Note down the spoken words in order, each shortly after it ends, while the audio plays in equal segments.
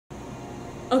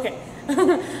Okay.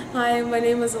 Hi, my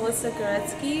name is Alissa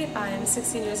Goretsky. I'm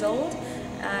 16 years old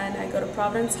and I go to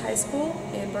Providence High School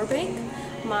in Burbank.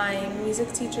 My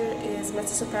music teacher is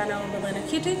mezzo-soprano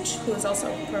Alissa, who is also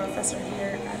a professor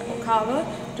here at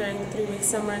OCAVA during the 3-week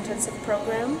summer intensive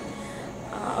program.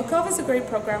 OCAVA is a great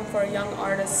program for young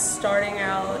artists starting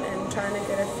out and trying to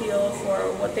get a feel for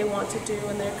what they want to do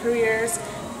in their careers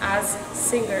as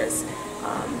singers.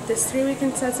 This 3-week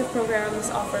intensive program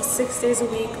offers 6 days a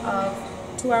week of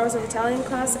 2 hours of Italian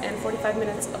class and 45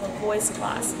 minutes of a voice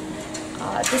class.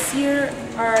 This year,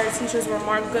 our teachers were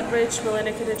Mark Goodrich,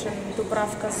 Milena Kidic, and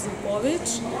Dubravka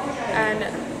Zubovic, and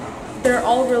they're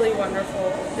all really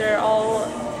wonderful.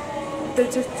 The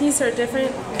techniques are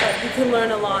different, but you can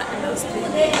learn a lot in those 3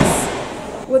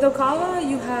 weeks. With OCAVA,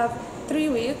 you have 3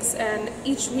 weeks, and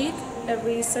each week,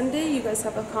 every Sunday, you guys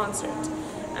have a concert.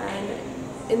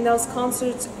 And in those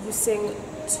concerts, you sing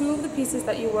 2 of the pieces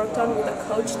that you worked on with a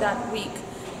coach that week.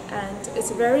 And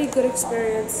it's a very good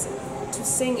experience to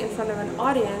sing in front of an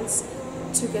audience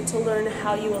to get to learn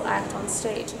how you will act on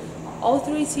stage. All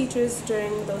 3 teachers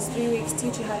during those 3 weeks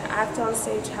teach you how to act on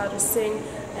stage, how to sing,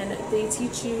 and they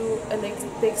teach you and they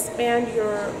expand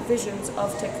your visions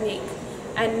of technique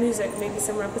and music, maybe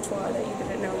some repertoire that you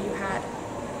didn't know you had.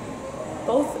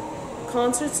 Both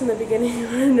concerts in the beginning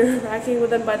are nerve-wracking, but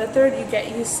then by the 3rd you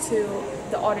get used to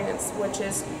the audience, which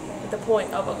is the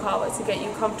point of OCAVA, to get you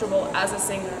comfortable as a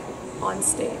singer on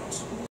stage.